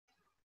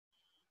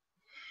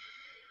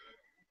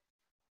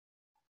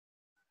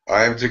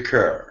I am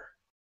Tekkrr.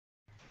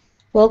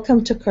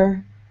 Welcome,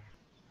 Tekkrr.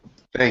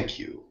 Thank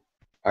you.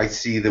 I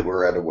see that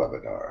we're at a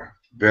webinar.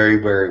 Very,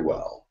 very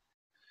well.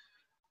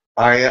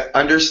 I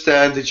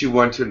understand that you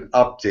want an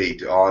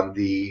update on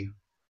the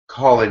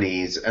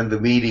colonies and the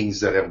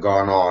meetings that have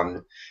gone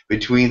on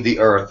between the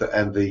Earth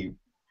and the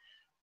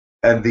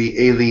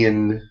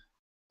alien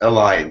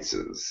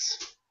alliances.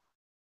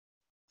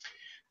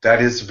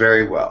 That is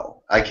very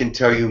well. I can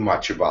tell you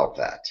much about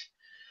that.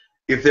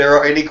 If there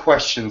are any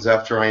questions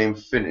after I am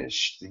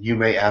finished, you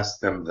may ask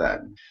them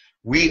then.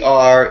 We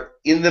are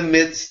in the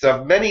midst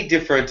of many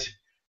different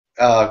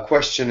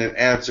question and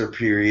answer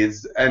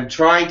periods and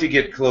trying to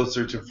get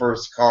closer to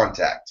first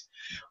contact.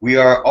 We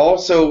are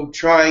also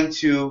trying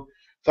to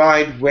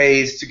find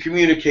ways to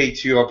communicate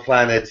to your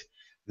planet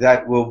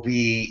that will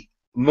be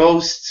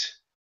most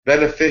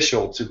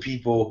beneficial to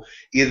people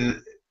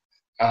in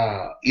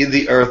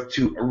the Earth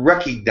to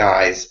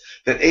recognize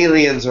that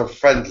aliens are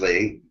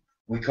friendly.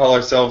 We call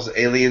ourselves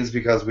aliens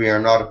because we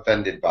are not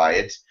offended by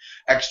it.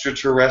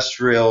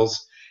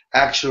 Extraterrestrials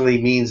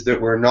actually means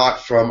that we're not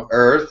from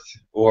Earth,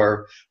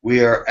 or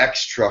we are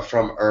extra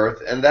from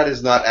Earth, and that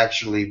is not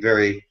actually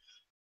very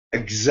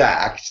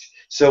exact.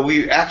 So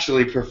we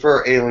actually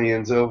prefer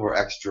aliens over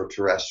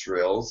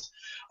extraterrestrials.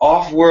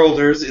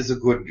 Off-worlders is a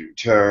good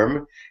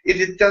term.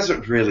 It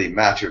doesn't really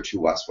matter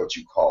to us what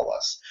you call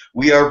us.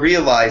 We are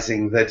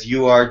realizing that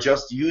you are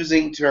just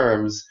using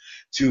terms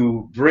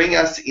to bring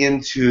us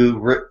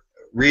into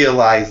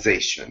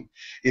realization.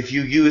 If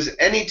you use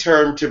any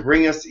term to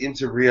bring us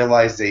into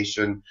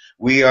realization,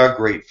 we are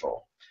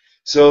grateful.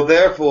 So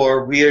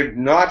therefore, we are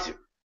not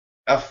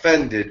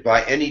offended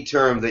by any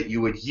term that you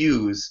would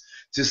use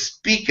to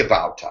speak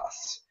about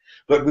us.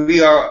 But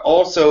we are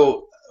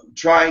also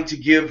trying to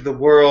give the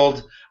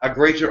world a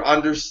greater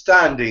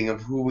understanding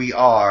of who we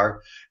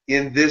are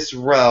in this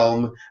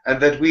realm,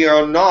 and that we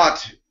are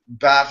not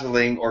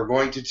battling or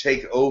going to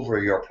take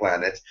over your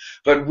planet,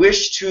 but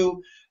wish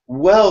to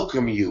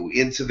welcome you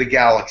into the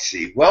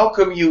galaxy,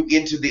 welcome you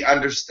into the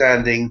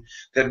understanding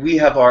that we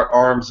have our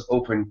arms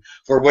open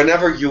for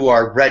whenever you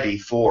are ready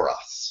for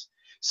us.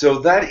 So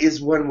that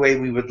is one way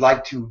we would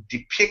like to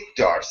depict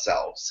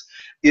ourselves,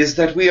 is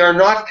that we are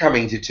not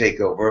coming to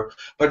take over,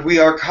 but we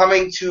are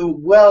coming to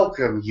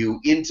welcome you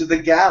into the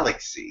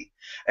galaxy.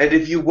 And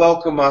if you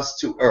welcome us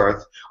to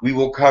Earth, we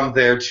will come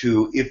there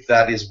too, if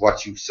that is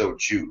what you so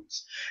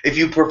choose. If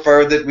you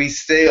prefer that we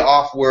stay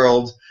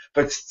off-world,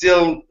 but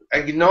still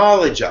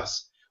acknowledge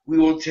us, we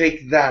will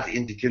take that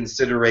into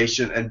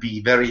consideration and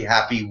be very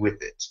happy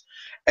with it.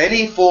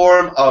 Any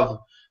form of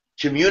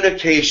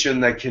communication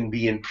that can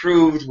be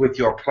improved with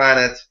your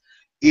planet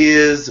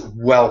is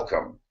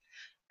welcome.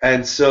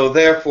 And so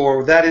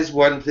therefore, that is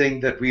one thing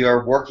that we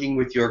are working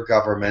with your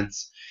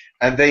governments,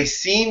 and they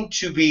seem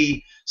to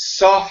be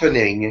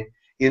softening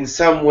in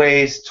some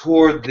ways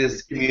toward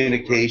this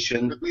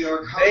communication.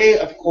 They,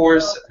 of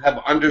course, have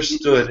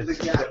understood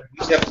that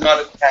we have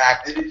not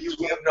attacked,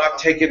 we have not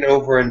taken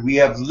over, and we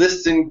have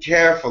listened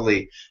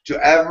carefully to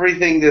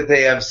everything that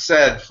they have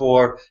said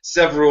for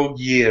several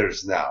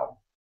years now.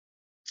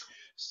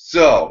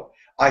 So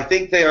I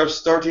think they are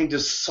starting to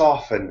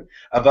soften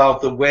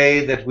about the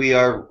way that we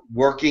are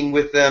working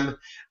with them,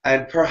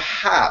 and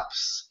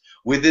perhaps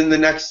within the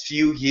next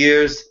few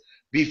years,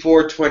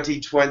 before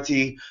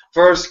 2020,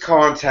 first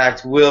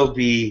contact will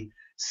be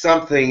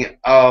something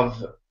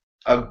of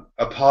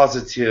a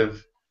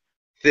positive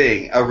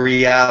thing, a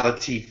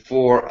reality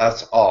for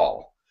us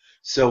all.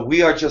 So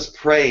we are just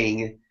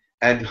praying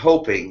and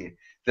hoping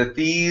that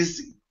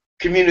these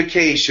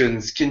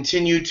communications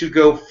continue to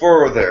go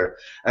further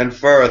and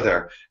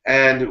further.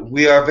 And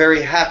we are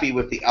very happy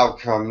with the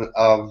outcome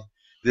of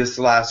this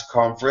last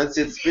conference.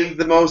 It's been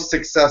the most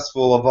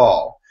successful of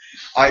all.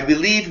 I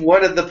believe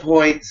one of the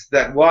points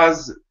that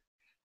was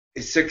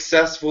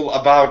successful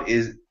about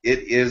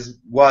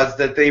was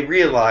that they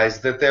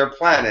realized that their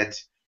planet,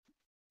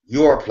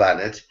 your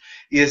planet,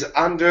 is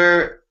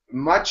under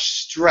much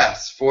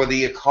stress for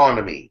the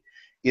economy.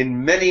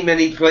 In many,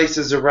 many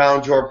places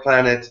around your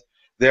planet,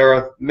 there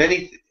are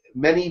many,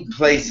 many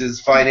places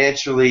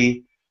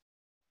financially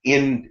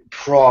in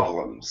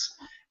problems.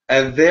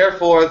 And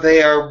therefore,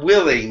 they are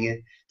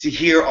willing to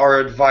hear our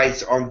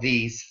advice on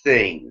these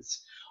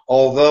things.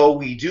 Although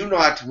we do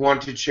not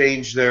want to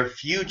change their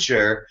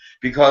future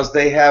because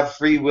they have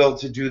free will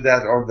to do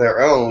that on their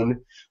own,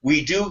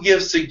 we do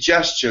give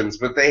suggestions,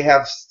 but they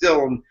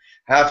still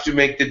have to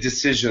make the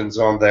decisions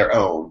on their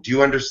own. Do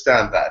you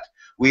understand that?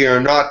 We are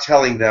not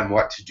telling them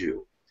what to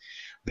do.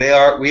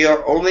 We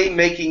are only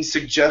making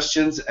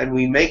suggestions, and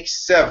we make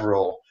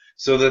several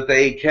so that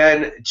they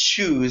can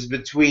choose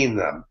between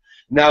them.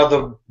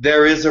 Now,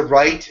 there is a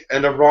right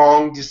and a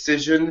wrong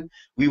decision.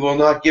 We will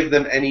not give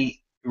them any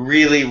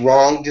really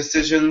wrong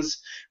decisions,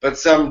 but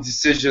some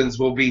decisions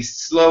will be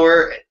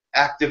slower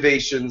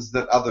activations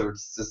than other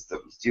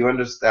systems. Do you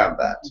understand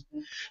that?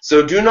 Mm-hmm.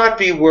 So do not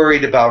be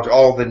worried about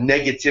all the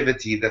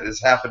negativity that is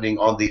happening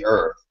on the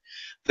Earth.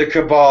 The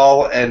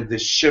Cabal and the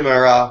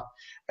Chimera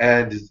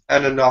and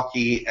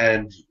Anunnaki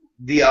and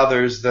the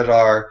others that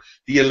are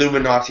the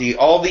Illuminati,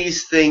 all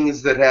these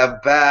things that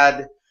have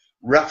bad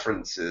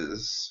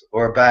references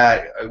or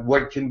bad,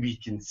 what can be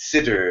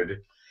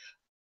considered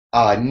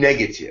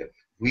negative.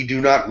 We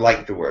do not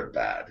like the word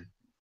bad.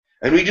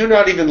 And we do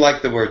not even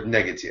like the word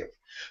negative.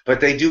 But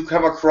they do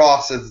come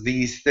across as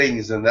these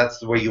things, and that's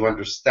the way you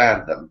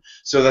understand them.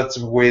 So that's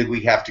the way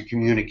we have to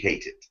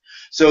communicate it.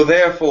 So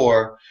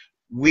therefore,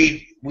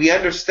 we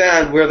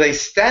understand where they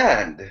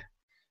stand.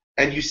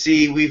 And you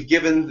see, we've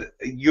given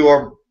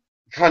your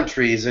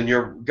countries and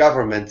your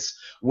governments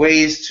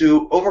ways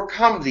to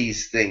overcome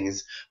these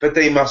things, but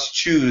they must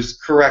choose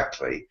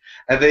correctly.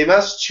 And they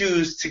must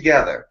choose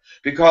together,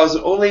 because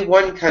only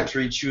one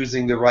country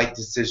choosing the right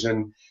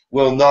decision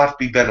will not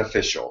be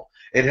beneficial.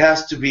 It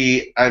has to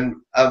be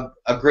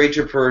a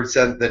greater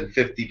percent than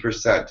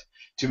 50%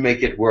 to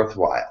make it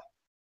worthwhile.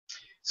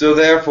 So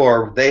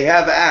therefore, they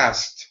have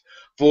asked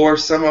for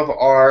some of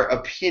our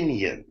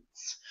opinions,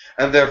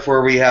 and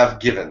therefore we have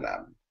given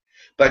them.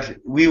 But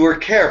we were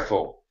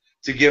careful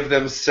to give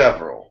them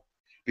several,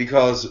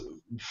 because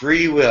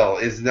free will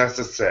is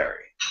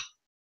necessary.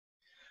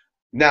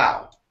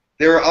 Now,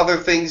 there are other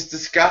things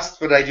discussed,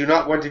 but I do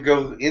not want to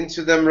go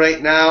into them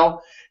right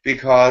now,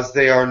 because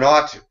they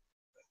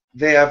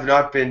have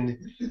not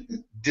been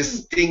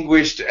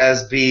distinguished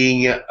as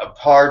being a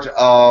part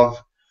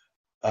of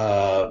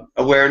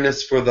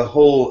awareness for the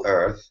whole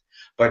Earth,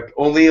 but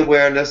only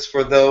awareness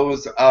for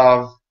those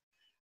of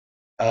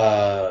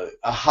a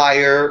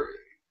higher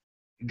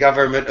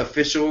government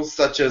officials,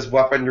 such as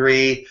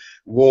weaponry,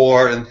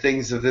 war, and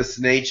things of this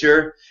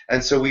nature,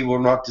 and so we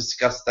will not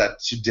discuss that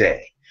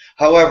today.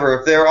 However,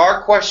 if there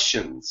are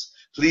questions,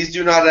 please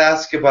do not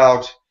ask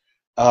about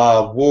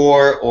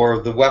war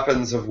or the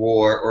weapons of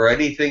war or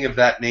anything of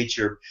that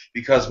nature,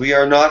 because we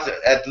are not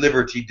at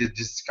liberty to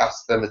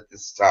discuss them at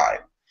this time.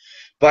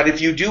 But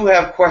if you do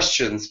have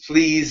questions,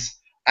 please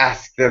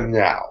ask them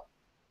now.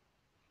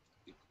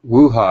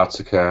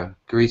 𝗪𝗧𝗧𝗏,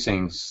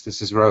 greetings.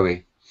 This is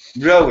Rowie.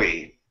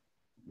 Rowie,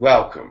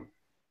 welcome.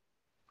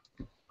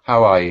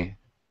 How are you?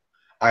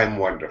 I'm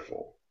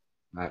wonderful.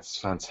 That's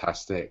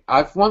fantastic.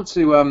 I want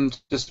to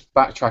just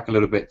backtrack a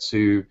little bit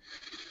to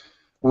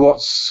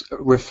what's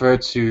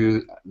referred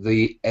to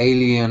the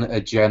alien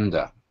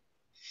agenda.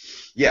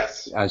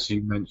 Yes. As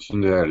you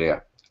mentioned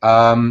earlier.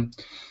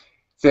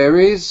 There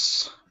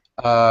is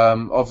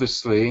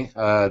obviously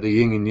the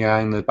yin and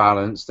yang, the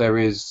balance. There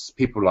is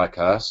people like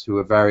us who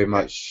are very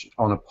much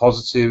on a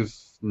positive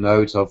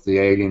note of the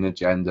alien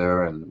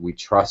agenda, and we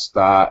trust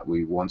that.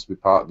 We want to be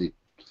part of the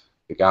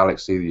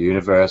galaxy, the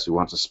universe. We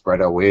want to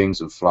spread our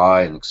wings and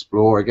fly and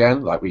explore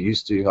again like we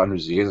used to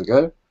hundreds of years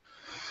ago.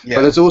 Yes.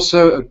 But there's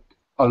also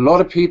a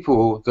lot of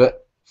people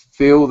that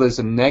feel there's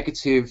a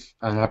negative,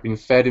 and have been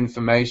fed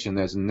information,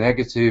 there's a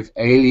negative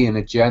alien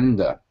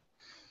agenda.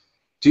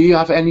 Do you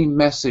have any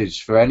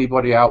message for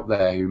anybody out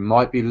there who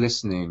might be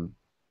listening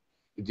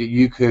that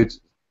you could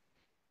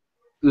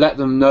let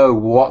them know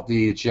what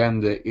the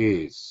agenda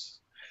is?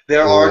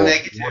 There are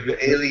negative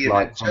alien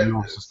from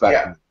your agendas.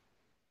 perspective? Yeah.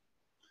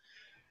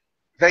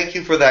 Thank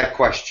you for that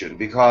question,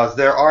 because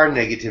there are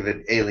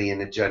negative alien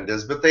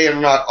agendas, but they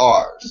are not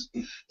ours.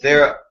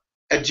 They're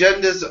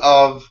agendas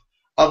of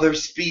other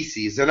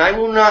species, and I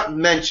will not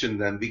mention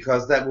them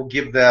because that will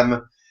give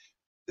them,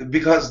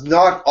 because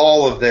not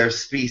all of their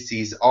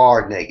species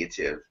are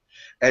negative,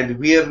 and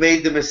we have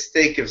made the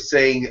mistake of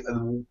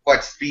saying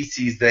what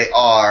species they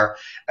are,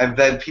 and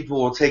then people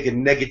will take a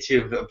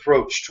negative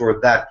approach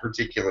toward that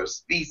particular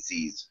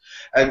species,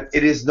 and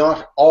it is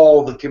not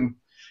all the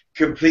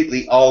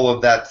completely all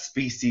of that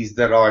species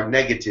that are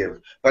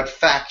negative, but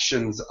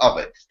factions of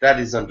it. That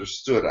is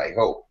understood, I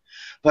hope.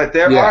 But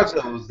there are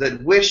those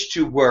that wish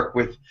to work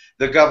with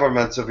the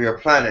governments of your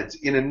planet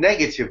in a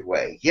negative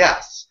way.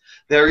 Yes,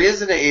 there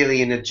is an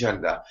alien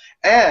agenda.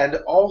 And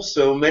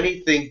also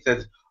many think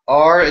that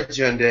our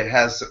agenda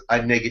has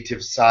a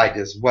negative side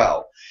as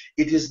well.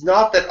 It is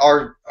not that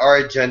our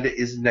agenda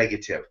is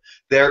negative.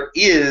 There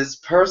is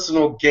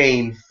personal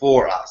gain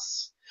for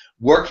us.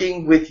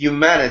 Working with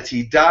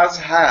humanity does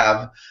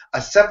have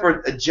a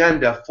separate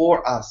agenda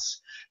for us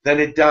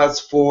than it does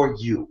for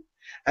you.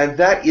 And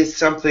that is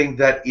something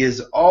that is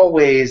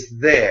always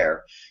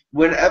there.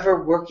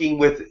 Whenever working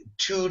with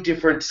two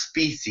different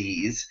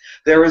species,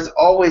 there is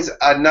always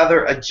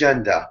another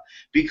agenda,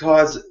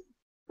 because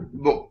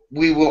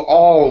we will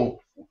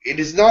all, it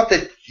is not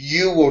that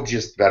you will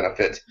just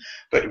benefit,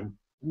 but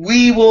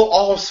we will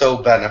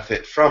also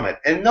benefit from it,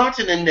 and not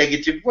in a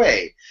negative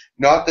way.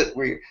 Not that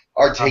we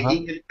are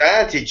taking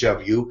advantage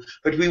of you,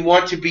 but we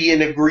want to be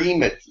in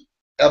agreement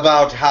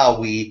about how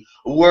we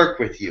work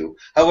with you.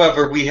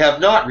 However, we have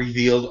not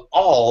revealed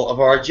all of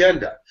our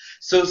agenda.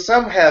 So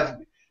some have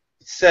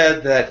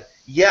said that,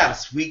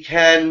 yes, we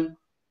can,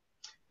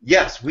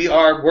 yes, we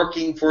are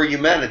working for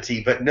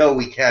humanity, but no,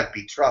 we can't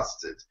be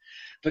trusted.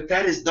 But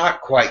that is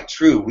not quite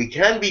true. We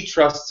can be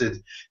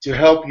trusted to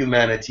help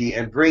humanity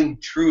and bring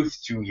truth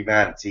to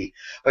humanity.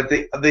 But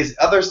the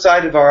other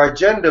side of our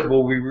agenda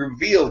will be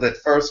revealed at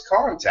first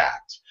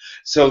contact.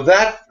 So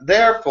that,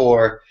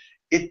 therefore,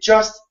 it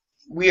just,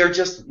 we are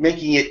just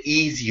making it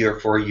easier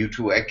for you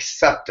to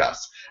accept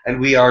us, and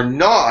we are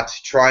not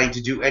trying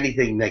to do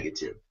anything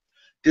negative.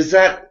 Does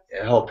that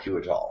help you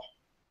at all?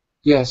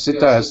 Yes, it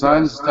does. I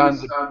understand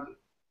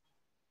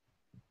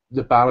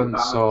the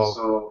balance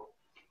of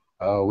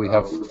we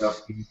have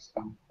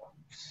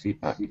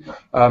feedback.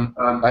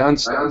 I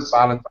understand the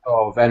balance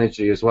of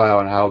energy as well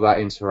and how that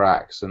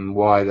interacts and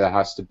why there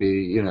has to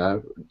be, you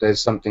know,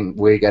 there's something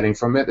we're getting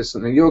from it, there's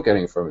something you're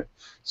getting from it.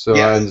 So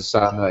Yes. I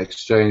understand that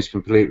exchange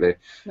completely.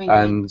 Win-win.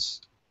 And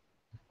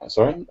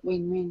sorry?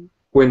 Win-win.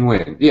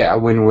 Win-win. Yeah, a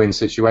win-win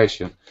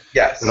situation.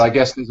 Yes. But I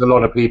guess there's a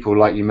lot of people,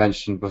 like you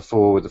mentioned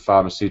before, with the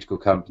pharmaceutical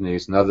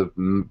companies and other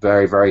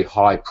very, very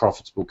high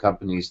profitable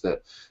companies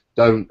that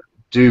don't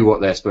do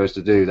what they're supposed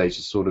to do. They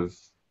just sort of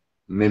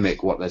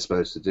mimic what they're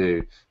supposed to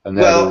do, and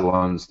they're the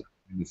ones that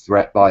are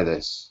threatened by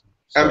this.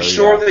 So, I'm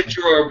sure that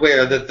you're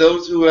aware that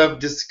those who have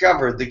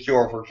discovered the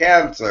cure for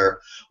cancer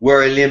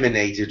were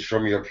eliminated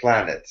from your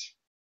planet.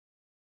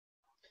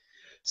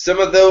 Some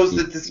of those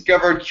that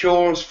discovered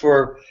cures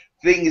for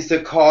things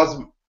that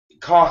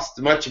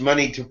cost much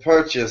money to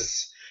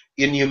purchase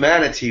in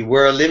humanity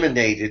were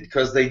eliminated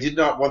because they did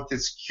not want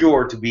this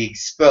cure to be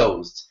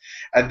exposed.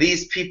 And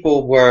these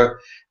people were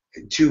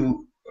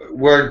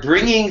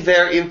bringing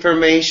their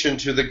information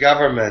to the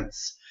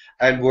governments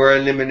and were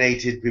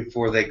eliminated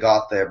before they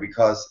got there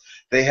because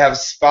they have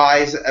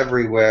spies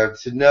everywhere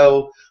to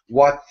know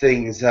what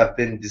things have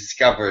been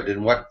discovered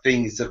and what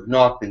things have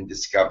not been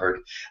discovered.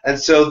 And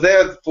so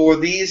therefore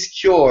these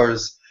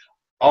cures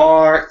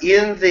are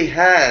in the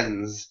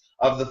hands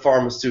of the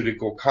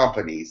pharmaceutical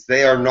companies.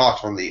 They are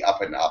not on the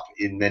up and up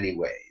in many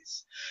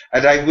ways.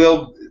 And I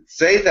will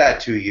say that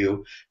to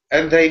you,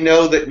 and they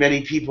know that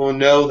many people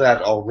know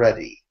that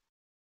already.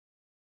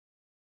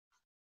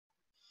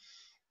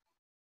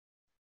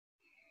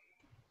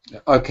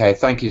 Okay,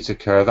 thank you,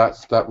 Tekkrr.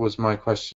 That was my question.